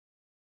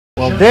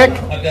Well, Dick,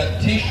 I've got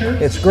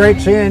t-shirts. it's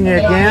great seeing you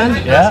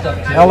again.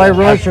 Yeah. LA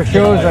Roadster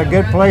Show is a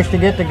good place to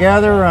get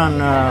together and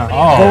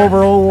go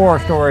over old war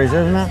stories,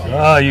 isn't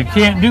it? You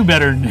can't do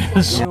better than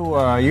this. You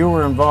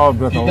were involved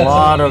with a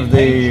lot of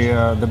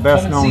the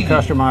best-known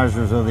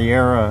customizers of the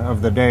era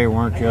of the day,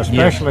 weren't you?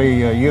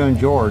 Especially you and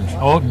George.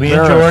 Oh, me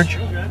and George.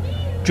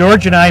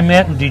 George and I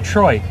met in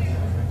Detroit.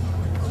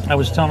 I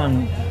was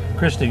telling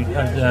Christy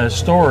a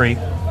story.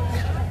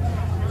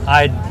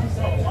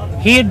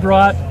 He had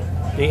brought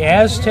the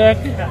Aztec,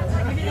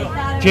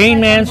 Jane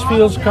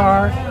Mansfield's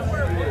car,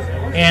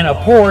 and a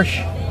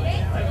Porsche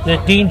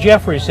that Dean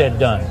Jeffries had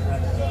done.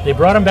 They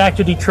brought him back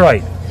to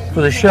Detroit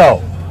for the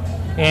show.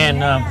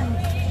 And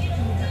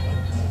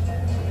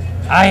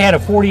I had a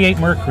 48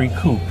 Mercury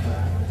coupe.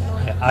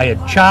 I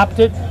had chopped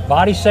it,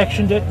 body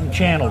sectioned it, and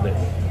channeled it,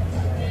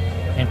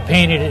 and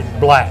painted it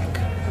black.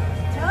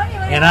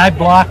 And I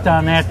blocked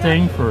on that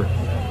thing for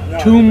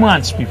 2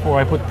 months before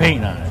I put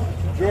paint on it.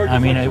 I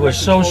mean, it was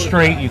so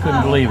straight you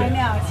couldn't believe it.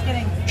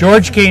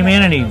 George came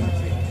in and he,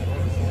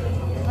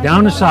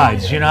 down the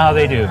sides, you know how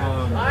they do.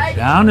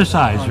 Down the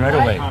sides right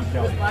away.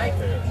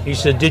 He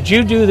said, "Did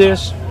you do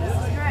this?"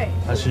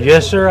 I said,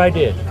 "Yes, sir, I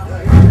did."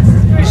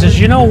 He says,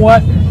 "You know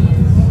what?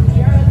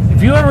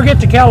 If you ever get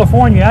to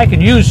California, I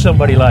can use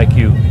somebody like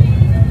you."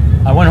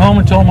 I went home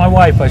and told my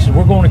wife, I said,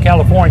 "We're going to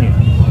California."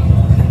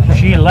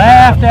 She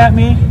laughed at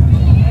me,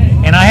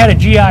 and I had a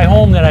GI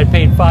home that I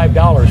paid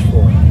 $5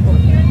 for.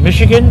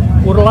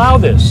 Michigan would allow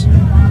this.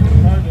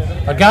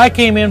 A guy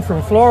came in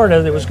from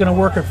Florida that was going to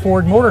work at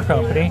Ford Motor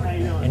Company,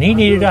 and he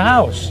needed a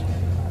house.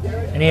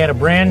 And he had a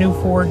brand new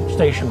Ford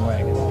station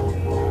wagon.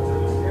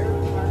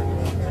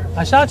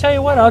 I said, "I'll tell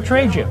you what, I'll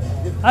trade you."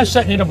 I was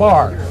sitting in a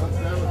bar.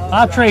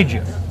 "I'll trade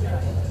you."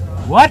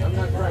 "What?"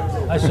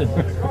 I said,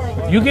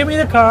 "You give me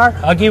the car,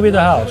 I'll give you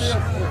the house."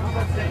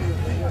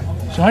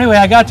 So anyway,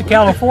 I got to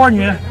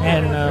California,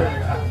 and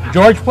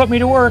George put me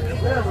to work.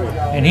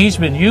 And he's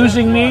been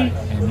using me,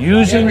 and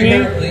using me,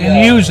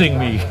 and using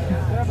me.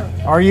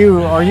 Are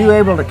you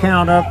able to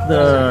count up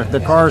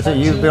the cars that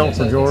you've built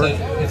for George?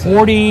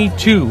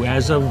 42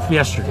 as of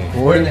yesterday.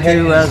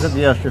 42 as of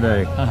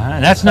yesterday.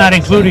 And that's not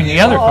including the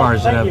other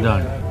cars that I've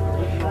done.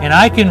 And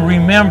I can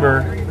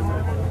remember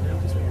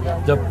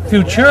the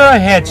Futura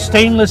had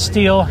stainless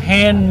steel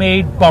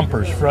handmade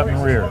bumpers front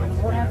and rear.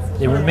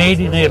 They were made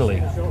in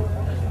Italy.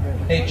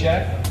 Hey,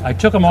 Jack. I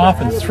took them off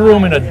and threw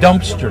them in a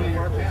dumpster.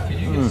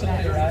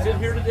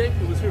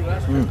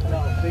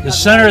 The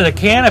center of the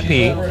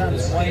canopy,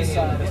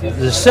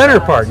 the center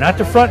part, not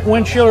the front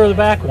windshield or the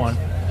back one,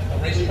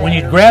 when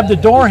you'd grab the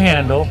door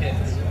handle,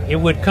 it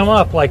would come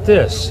up like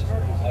this.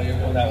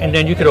 And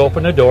then you could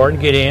open the door and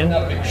get in,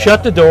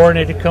 shut the door, and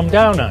it'd come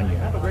down on you.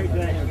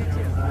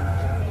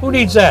 Who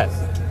needs that?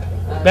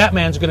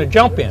 Batman's going to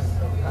jump in.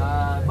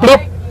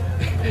 Bloop!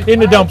 In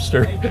the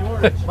dumpster.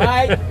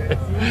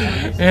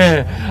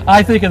 Yeah,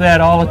 I think of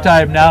that all the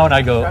time now, and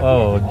I go,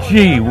 "Oh,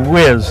 gee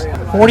whiz."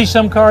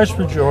 40-some cars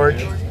for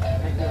George.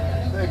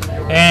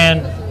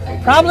 And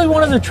probably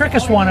one of the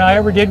trickiest one I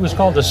ever did was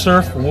called the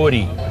Surf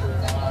Woody.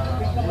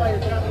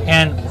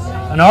 And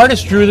an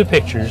artist drew the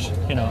pictures,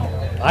 you know.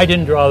 I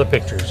didn't draw the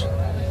pictures.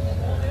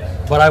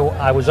 But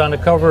I was on the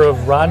cover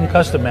of Rod and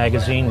Custom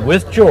magazine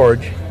with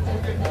George,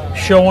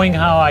 showing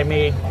how I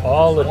made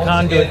all the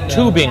conduit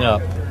tubing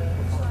up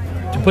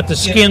to put the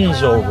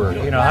skins over,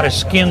 you know, how to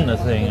skin the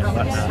thing and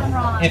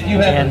whatnot. If you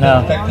haven't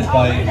been affected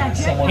by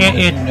someone that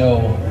you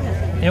know,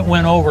 it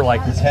went over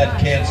like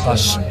a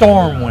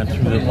storm went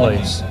through the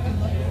place.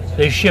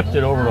 They shipped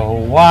it over to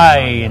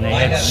Hawaii, and they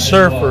had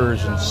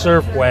surfers and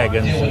surf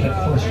wagons and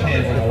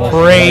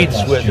parades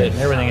with it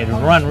and everything. It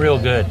run real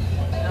good.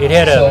 It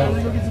had a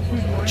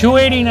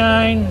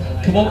 289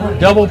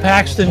 double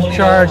Paxton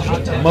charged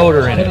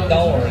motor in it.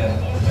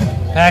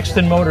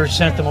 Paxton Motors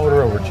sent the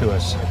motor over to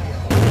us.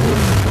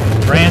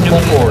 Brand new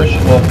Ford.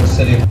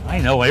 I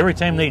know, every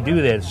time they do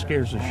that, it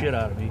scares the shit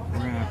out of me.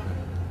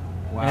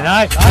 Wow. And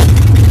I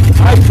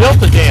built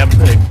the damn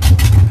thing.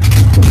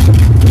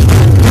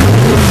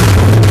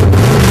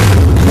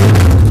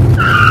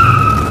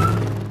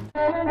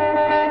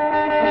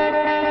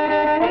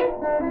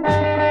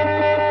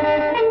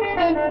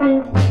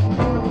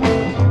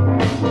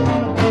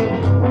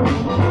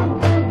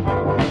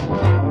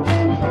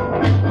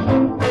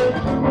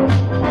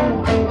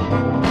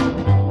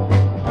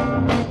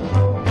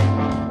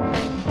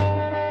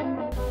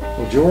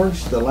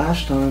 George, the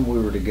last time we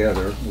were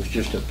together was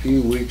just a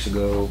few weeks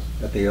ago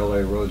at the LA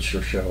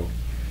Roadster Show,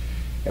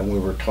 and we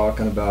were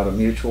talking about a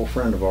mutual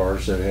friend of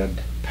ours that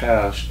had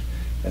passed,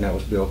 and that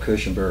was Bill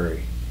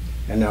Cushenberry.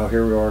 And now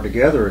here we are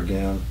together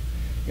again,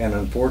 and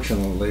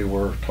unfortunately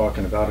we're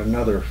talking about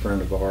another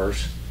friend of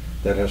ours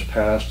that has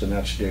passed, and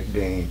that's Dick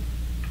Dean.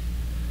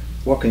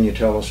 What can you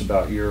tell us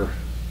about your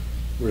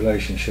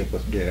relationship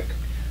with Dick?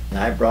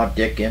 I brought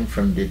Dick in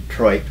from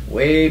Detroit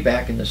way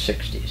back in the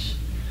 60s.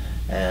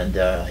 And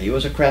he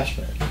was a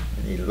craftsman,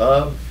 and he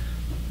loved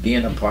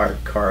being a part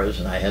of cars,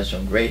 and I had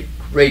some great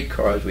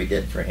cars we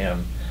did for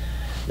him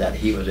that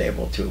he was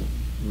able to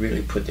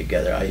really put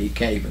together. You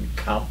can't even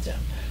count them,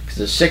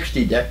 The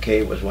 60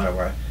 decade was one of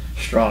our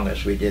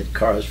strongest. We did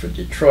cars for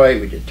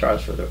Detroit, we did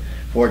cars for the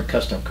Ford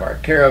Custom Car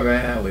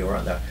Caravan, we were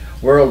on the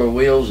World of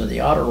Wheels and the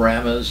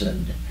Autoramas,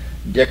 and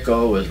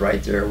Dicko was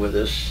right there with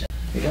us.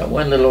 We got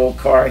one little old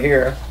car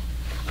here.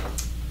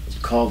 It's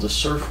called the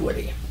Surf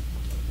Woody.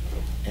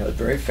 It was a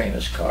very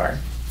famous car,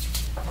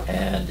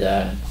 and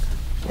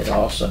it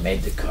also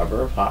made the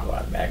cover of Hot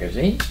Rod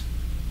magazine.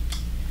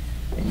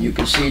 And you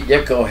can see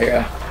Dicko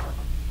here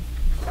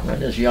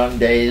in his young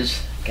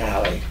days.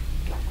 Golly.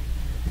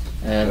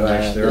 And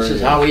Gosh, this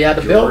is how we had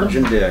to build George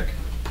them. and Dick.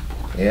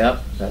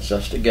 Yep, that's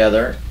us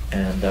together.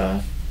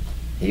 And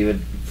he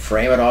would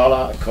frame it all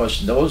out. Of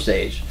course, in those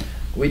days,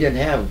 we didn't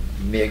have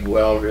MIG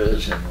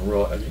welders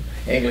and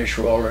English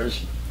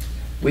rollers.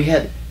 We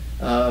had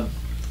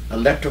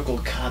electrical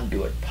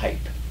conduit pipe.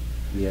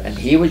 Yes. And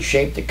he would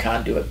shape the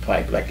conduit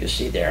pipe like you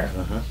see there.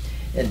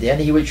 And then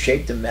he would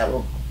shape the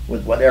metal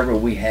with whatever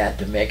we had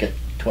to make it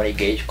 20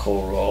 gauge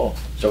cold roll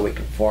so we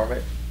could form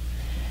it.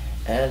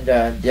 And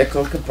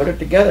Dicko could put it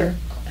together.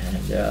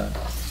 And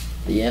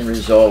the end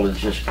result is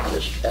just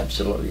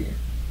absolutely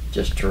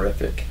just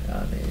terrific.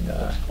 I mean,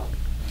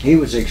 He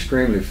was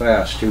extremely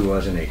fast too,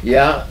 wasn't he?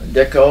 yeah,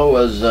 Dicko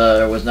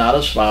was not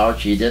a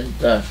slouch. He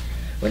didn't.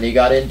 When he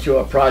got into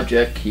a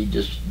project, he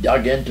just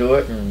dug into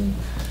it, and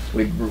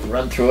we'd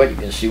run through it. You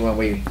can see when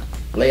we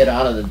lay it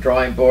out on the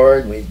drawing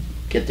board, we'd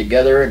get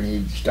together, and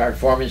he'd start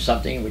forming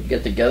something. We'd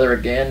get together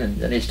again, and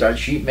then he'd start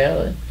sheet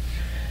metal,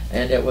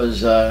 and it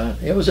was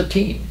a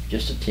team,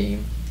 just a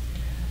team.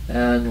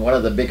 And one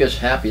of the biggest,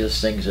 happiest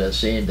things I've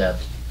seen that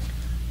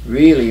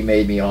really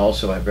made me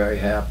also very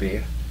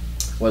happy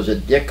was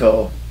that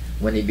Dicko,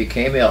 when he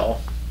became ill,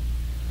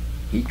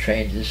 he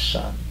trained his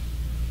son.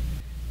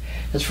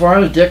 As far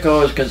as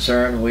Dicko is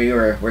concerned,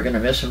 we're going to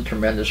miss him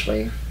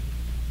tremendously,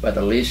 but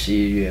at least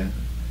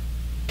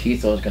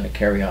Keitho's going to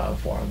carry on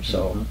for him.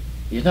 So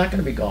he's not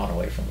going to be gone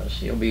away from us.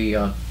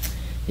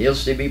 He'll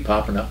still be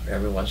popping up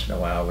every once in a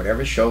while.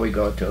 Whatever show we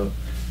go to,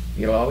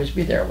 he'll always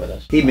be there with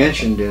us. He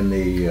mentioned in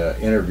the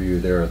interview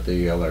there at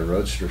the LA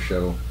Roadster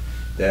show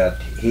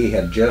that he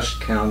had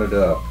just counted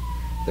up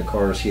the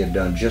cars he had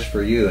done just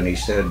for you, and he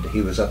said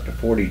he was up to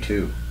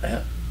 42.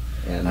 Yeah,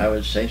 and I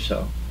would say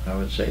so. I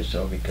would say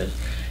so, because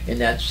in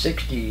that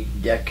 60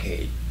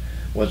 decade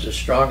was the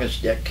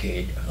strongest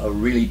decade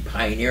of really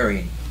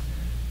pioneering,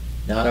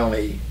 not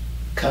only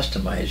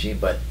customizing,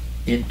 but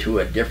into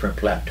a different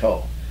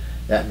plateau.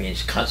 That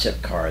means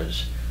concept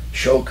cars,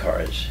 show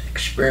cars,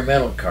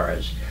 experimental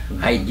cars,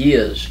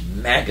 ideas,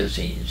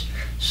 magazines.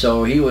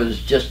 So he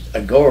was just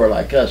a goer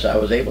like us. I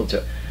was able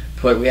to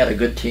we had a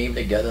good team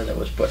together that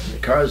was putting the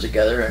cars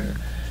together, and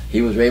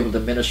he was able to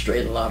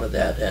administrate a lot of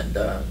that, and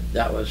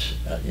that was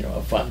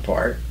a fun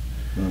part.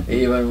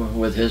 Even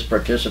with his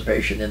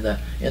participation in the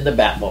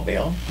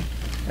Batmobile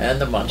and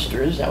the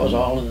Munsters, that was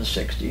all in the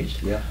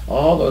 60s. Yeah.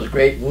 All those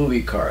great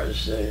movie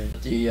cars,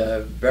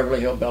 the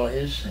Beverly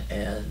Hillbillies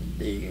and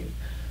the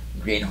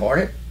Green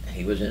Hornet.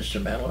 He was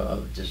instrumental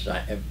of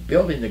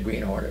building the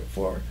Green Hornet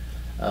for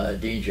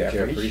Dean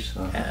Jeffries.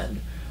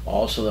 And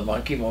also the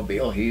Monkey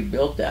Mobile. He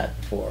built that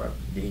for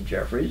Dean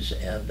Jeffries,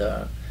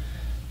 and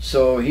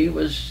so he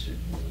was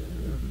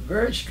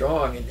very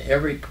strong in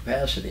every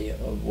capacity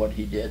of what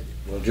he did.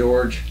 Well,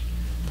 George,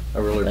 I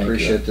really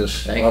appreciate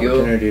this Thank you.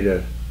 opportunity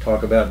to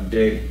talk about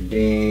Dick,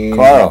 Dean.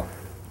 Carl,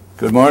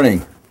 good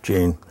morning.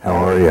 Gene, how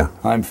are you?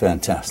 I'm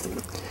fantastic.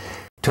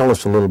 Tell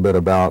us a little bit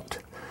about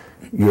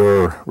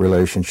your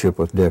relationship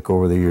with Dick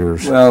over the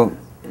years. Well,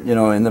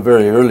 in the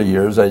very early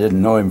years, I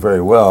didn't know him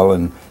very well,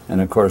 and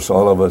of course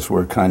all of us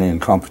were kind of in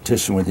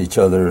competition with each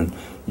other, and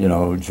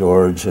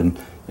George and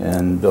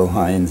Bill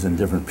Hines and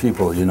different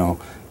people,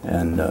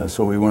 and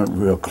so we weren't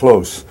real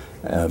close.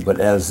 But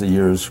as the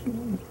years,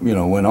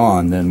 went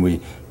on, then we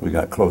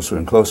got closer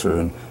and closer.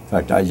 And in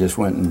fact, I just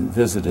went and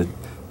visited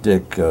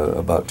Dick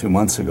about 2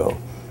 months ago,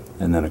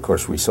 and then of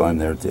course we saw him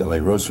there at the LA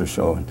Roadster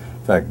show. In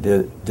fact,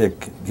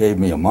 Dick gave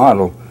me a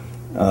model.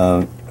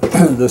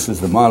 This is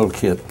the model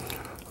kit.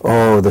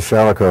 Oh, the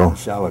Shalico.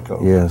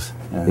 Shalico. Yes.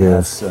 And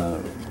yes.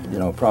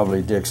 that's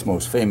probably Dick's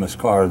most famous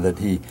car that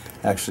he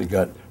actually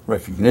got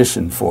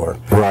recognition for.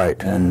 Right.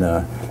 And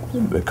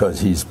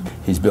because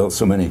he's built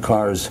so many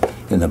cars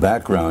in the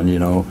background,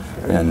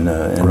 and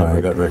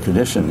never got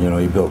recognition.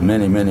 He built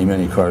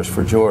many cars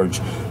for George.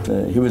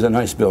 He was a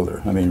nice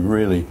builder. I mean,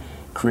 really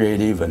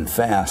creative and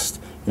fast.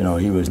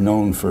 He was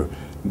known for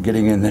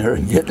getting in there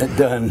and getting it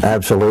done.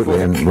 Absolutely,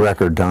 in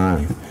record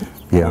time.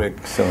 Yeah.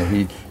 Quick. So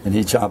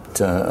he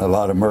chopped a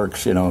lot of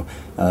Mercs.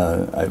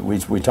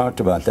 We talked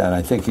about that.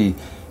 I think he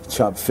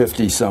chopped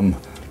 50 some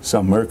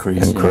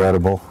Mercuries.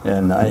 Incredible.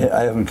 And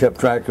I haven't kept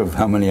track of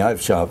how many I've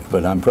chopped,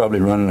 but I'm probably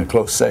running a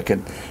close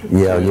second.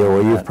 Yeah.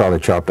 Well, you've probably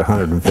chopped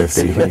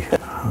 150. So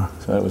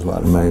that was a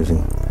lot of fun.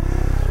 Amazing.